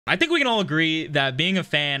I think we can all agree that being a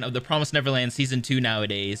fan of the Promised Neverland Season 2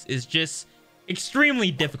 nowadays is just extremely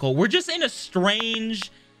difficult. We're just in a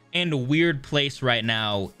strange and weird place right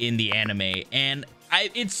now in the anime, and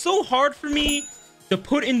it's so hard for me to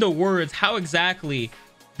put into words how exactly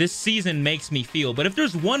this season makes me feel. But if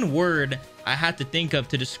there's one word I had to think of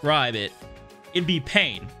to describe it, it'd be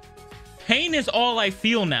pain. Pain is all I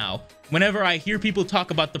feel now whenever I hear people talk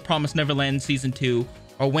about the Promised Neverland Season 2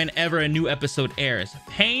 or whenever a new episode airs.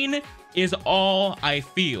 Pain is all I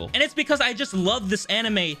feel. And it's because I just love this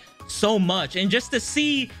anime so much. And just to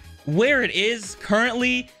see where it is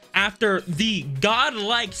currently after the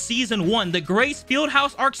godlike Season 1, the Grace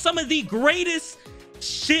Fieldhouse arc, some of the greatest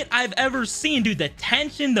shit I've ever seen, dude. The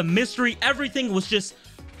tension, the mystery, everything was just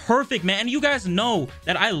perfect, man. And you guys know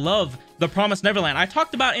that I love the Promised Neverland. I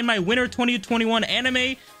talked about in my Winter 2021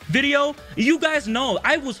 anime video. You guys know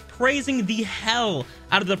I was praising the hell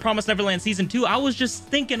out of the Promised Neverland Season 2. I was just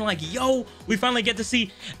thinking like, yo, we finally get to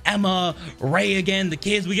see Emma, Ray again, the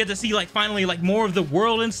kids. We get to see like finally like more of the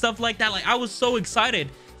world and stuff like that. Like I was so excited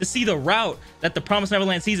to see the route that the Promised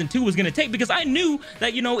Neverland Season 2 was going to take, because I knew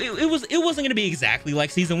that, you know, it wasn't going to be exactly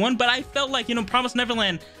like Season 1, but I felt like, you know, Promised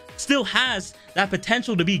Neverland still has that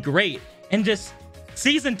potential to be great. And just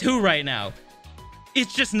Season 2 right now,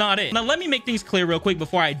 it's just not it. Now let me make things clear real quick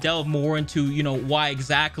before I delve more into, you know, why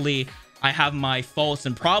exactly I have my faults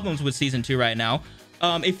and problems with Season 2 right now.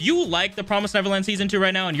 If you like the Promised Neverland Season 2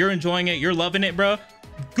 right now and you're enjoying it, you're loving it, bro,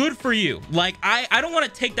 good for you. Like I don't want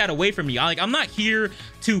to take that away from you. I'm not here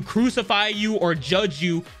to crucify you or judge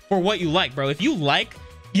you for what you like, bro. If you like,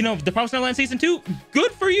 you know, the Promised Neverland Season 2,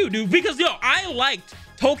 good for you, dude. Because yo, I liked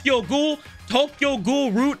Tokyo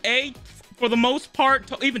Ghoul Route A for the most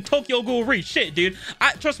part, even Tokyo Ghoul Re. Shit, dude.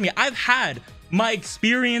 Trust me, I've had my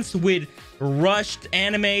experience with rushed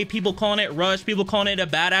anime. People calling it rushed, people calling it a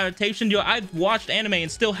bad adaptation. Yo, I've watched anime and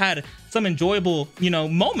still had some enjoyable, you know,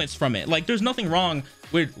 moments from it. Like there's nothing wrong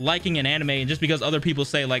with liking an anime, and just because other people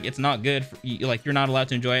say like it's not good for, like you're not allowed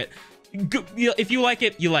to enjoy it. If you like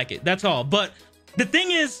it, you like it. That's all. But the thing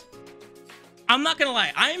is, I'm not gonna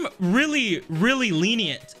lie, I'm really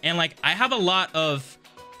lenient, and like I have a lot of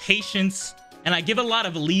patience and I give a lot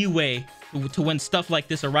of leeway to when stuff like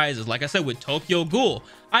this arises. Like I said with Tokyo Ghoul,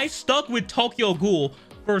 I stuck with Tokyo Ghoul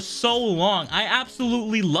for so long. I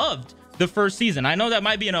absolutely loved the first season. I know that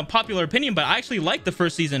might be an unpopular opinion, but I actually liked the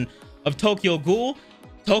first season of Tokyo Ghoul.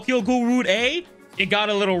 Tokyo Ghoul Route A, it got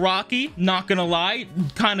a little rocky, not gonna lie.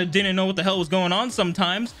 Kind of didn't know what the hell was going on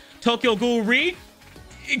sometimes. Tokyo Ghoul Re,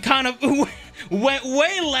 it kind of went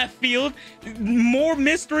way left field. More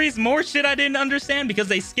mysteries, more shit I didn't understand because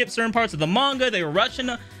they skipped certain parts of the manga. They were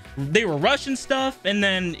rushing stuff, and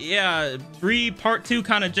then yeah, Part 2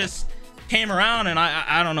 kind of just came around, and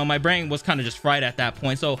I don't know, my brain was kind of just fried at that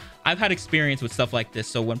point. So I've had experience with stuff like this.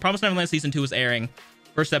 So when Promised Neverland Season 2 was airing,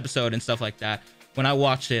 first episode and stuff like that, when I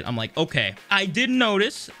watched it, I'm like, okay. I did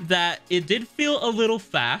notice that it did feel a little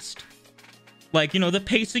fast. Like, you know, the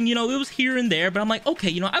pacing, you know, it was here and there, but I'm like, okay,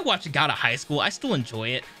 you know, I watched it out of high school. I still enjoy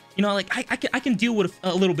it. You know, like I can deal with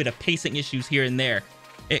a little bit of pacing issues here and there.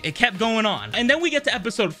 It kept going on. And then we get to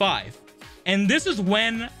episode 5. And this is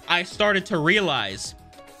when I started to realize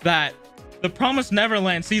that the Promised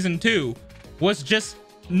Neverland Season 2 was just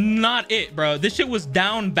not it, bro. This shit was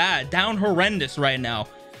down bad, down horrendous right now.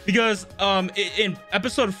 Because in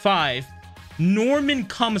episode 5, Norman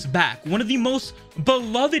comes back, one of the most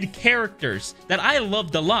beloved characters that I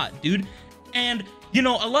loved a lot, dude. And you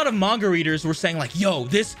know, a lot of manga readers were saying like, yo,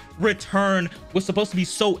 this return was supposed to be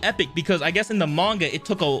so epic, because I guess in the manga it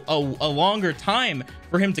took a longer time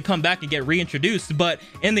for him to come back and get reintroduced, but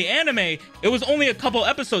in the anime it was only a couple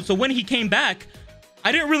episodes. So when he came back,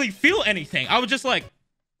 I didn't really feel anything. I was just like,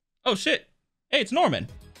 oh shit, hey, it's Norman.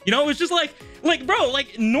 You know, it was just like bro,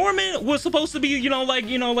 like Norman was supposed to be, you know,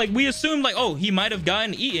 like we assumed like, oh, he might have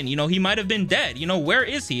gotten eaten, you know, he might have been dead, you know, where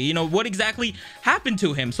is he, you know, what exactly happened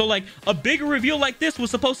to him? So like a big reveal like this was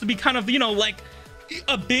supposed to be kind of, you know, like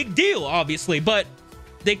a big deal, obviously, but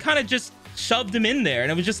they kind of just shoved him in there,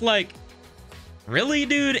 and it was just like, really,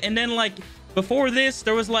 dude? And then like before this,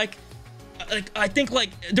 there was like I think like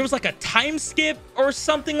there was like a time skip or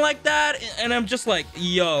something like that, and I'm just like,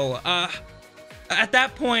 yo, at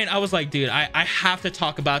that point I was like, dude, I have to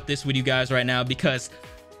talk about this with you guys right now, because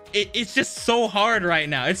it's just so hard right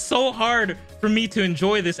now. It's so hard for me to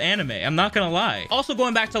enjoy this anime, I'm not gonna lie. Also,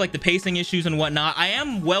 going back to like the pacing issues and whatnot, I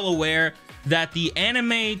am well aware that the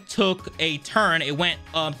anime took a turn. It went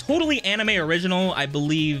totally anime original, I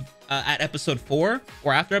believe, at episode 4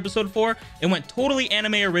 or after episode 4. It went totally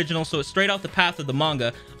anime original, so it's straight off the path of the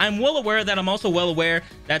manga. I'm well aware of that. I'm also well aware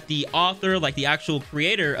that the author, like the actual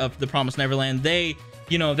creator of the Promised Neverland, they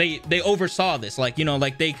you know, they oversaw this, like, you know,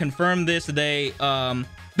 like they confirmed this, they're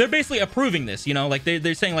basically approving this, you know, like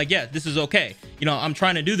they're saying like, yeah, this is okay, you know, I'm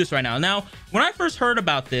trying to do this right now. Now when I first heard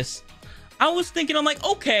about this, I was thinking, I'm like,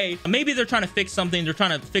 okay, maybe they're trying to fix something, they're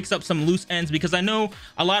trying to fix up some loose ends, because I know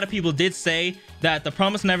a lot of people did say that the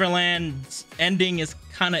Promised Neverland ending is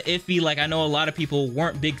kind of iffy. Like, I know a lot of people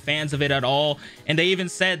weren't big fans of it at all, and they even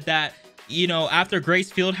said that, you know, after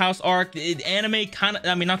Grace Fieldhouse arc, the anime kind of,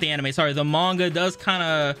 I mean, not the anime, sorry, the manga does kind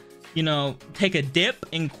of, you know, take a dip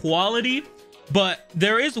in quality. But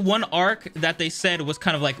there is one arc that they said was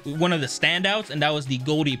kind of like one of the standouts, and that was the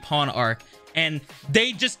Goldy Pawn arc. And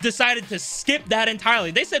they just decided to skip that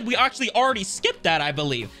entirely. They said we actually already skipped that, I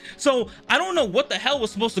believe. So I don't know what the hell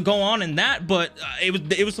was supposed to go on in that, but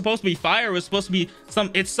it was supposed to be fire. It was supposed to be some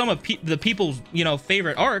of the people's, you know,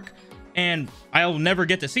 favorite arc. And I'll never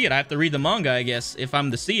get to see it. I have to read the manga, I guess, if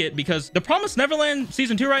I'm to see it, because the Promised Neverland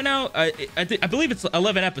season 2 right now, I believe it's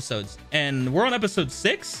 11 episodes, and we're on episode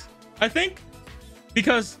 6, I think,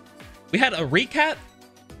 because we had a recap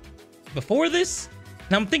before this.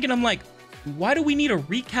 And I'm thinking, I'm like, why do we need a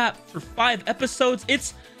recap for 5 episodes?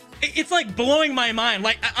 It's like blowing my mind.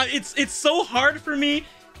 Like, it's so hard for me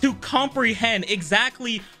to comprehend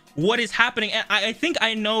exactly what is happening. And I think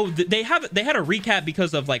I know that they had a recap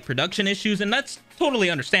because of like production issues, and that's totally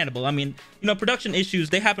understandable. I mean, you know, production issues,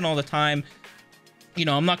 they happen all the time. You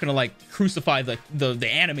know, I'm not gonna like crucify the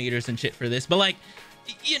animators and shit for this, but like,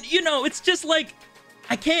 you know, it's just like,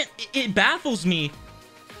 I can't, it baffles me.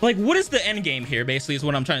 Like, what is the end game here, basically, is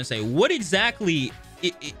what I'm trying to say. What exactly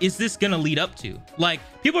is this gonna lead up to? Like,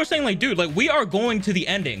 people are saying like, dude, like, we are going to the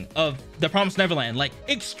ending of the Promised Neverland, like,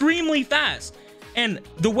 extremely fast. And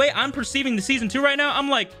the way I'm perceiving the season 2 right now, I'm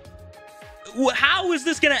like, how is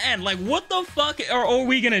this gonna end? Like, what the fuck are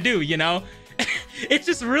we gonna do, you know? It's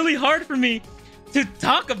just really hard for me to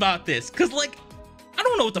talk about this, because, like, I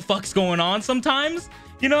don't know what the fuck's going on sometimes.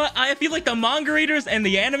 You know, I feel like the manga readers and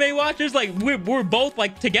the anime watchers, like, we're both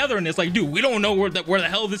like together in this. Like, dude, we don't know where the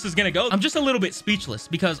hell this is gonna go. I'm just a little bit speechless,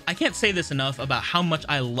 because I can't say this enough about how much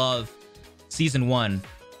I love season 1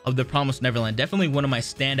 of the Promised Neverland. Definitely one of my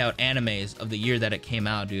standout animes of the year that it came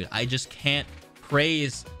out, dude. I just can't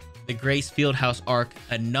praise the Grace Fieldhouse arc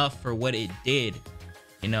enough for what it did,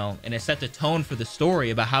 you know, and it set the tone for the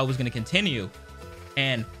story about how it was gonna continue.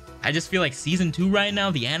 And I just feel like season 2 right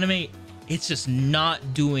now, the anime, it's just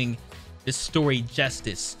not doing the story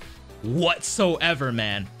justice whatsoever,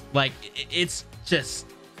 man. Like, it's just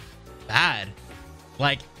bad.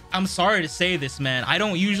 Like, I'm sorry to say this, man. I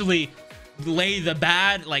don't usually lay the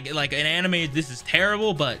bad, like an anime, this is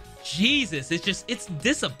terrible, but Jesus, it's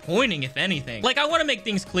disappointing, if anything. Like, I want to make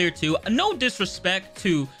things clear too. No disrespect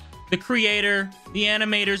to the creator, the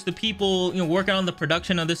animators, the people, you know, working on the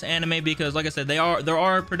production of this anime, because like I said, there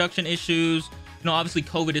are production issues. You know, obviously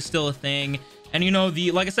COVID is still a thing, and you know,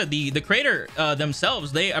 like I said, the creator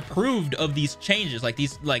themselves, they approved of these changes, like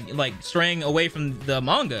these like straying away from the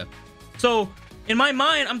manga. So in my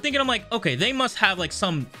mind, I'm thinking, I'm like, okay, they must have like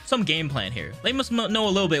some game plan here. They must know a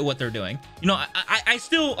little bit what they're doing. You know, I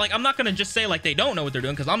still, like, I'm not gonna just say like they don't know what they're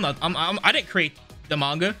doing, because I didn't create the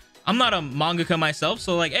manga. I'm not a mangaka myself,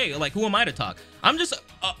 so like, hey, like, who am I to talk? I'm just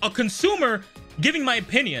a consumer giving my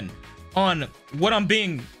opinion on what I'm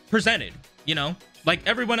being presented, you know, like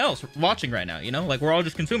everyone else watching right now, you know, like, we're all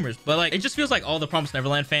just consumers. But like, it just feels like all the Promised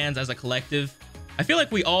Neverland fans as a collective, I feel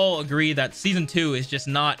like we all agree that season 2 is just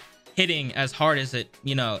not hitting as hard as it,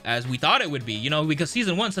 you know, as we thought it would be, you know, because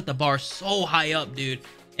season 1 set the bar so high up, dude,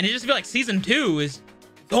 and it just feels like season 2 is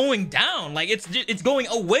going down, like it's going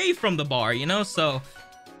away from the bar, you know. So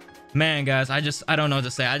man, guys, I don't know what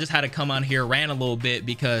to say. I just had to come on here, rant a little bit,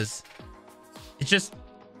 because it's just,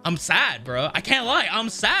 I'm sad, bro. I can't lie, I'm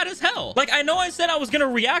sad as hell. Like, I know I said I was gonna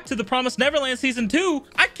react to the Promised Neverland season 2.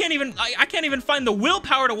 I can't even find the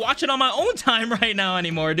willpower to watch it on my own time right now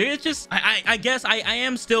anymore, dude. It's just, I guess I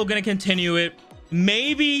am still gonna continue it.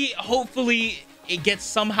 Maybe, hopefully, it gets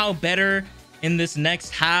somehow better in this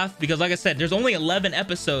next half, because like I said, there's only 11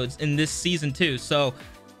 episodes in this season 2, so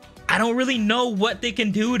I don't really know what they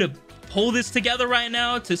can do to pull this together right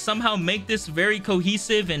now to somehow make this very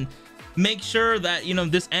cohesive and make sure that, you know,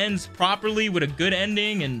 this ends properly with a good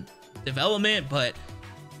ending and development. But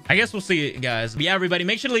I guess we'll see, guys. But yeah, everybody,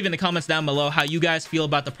 make sure to leave in the comments down below how you guys feel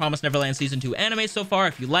about the Promised Neverland season 2 anime so far.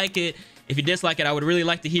 If you like it, if you dislike it, I would really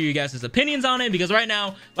like to hear you guys' opinions on it, because right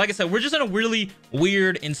now, like I said, we're just in a really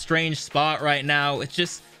weird and strange spot right now. It's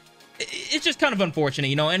just kind of unfortunate,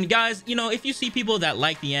 you know. And guys, you know, if you see people that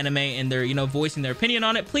like the anime and they're, you know, voicing their opinion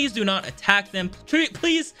on it, please do not attack them.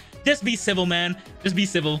 Please just be civil, man. Just be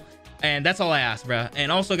civil. And that's all I ask, bro.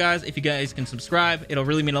 And also, guys, if you guys can subscribe, it'll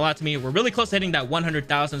really mean a lot to me. We're really close to hitting that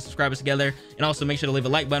 100,000 subscribers together. And also make sure to leave a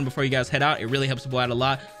like button before you guys head out. It really helps the boy out a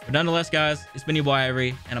lot. But nonetheless, guys, it's been your boy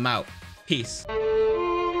Ivory, and I'm out. Peace.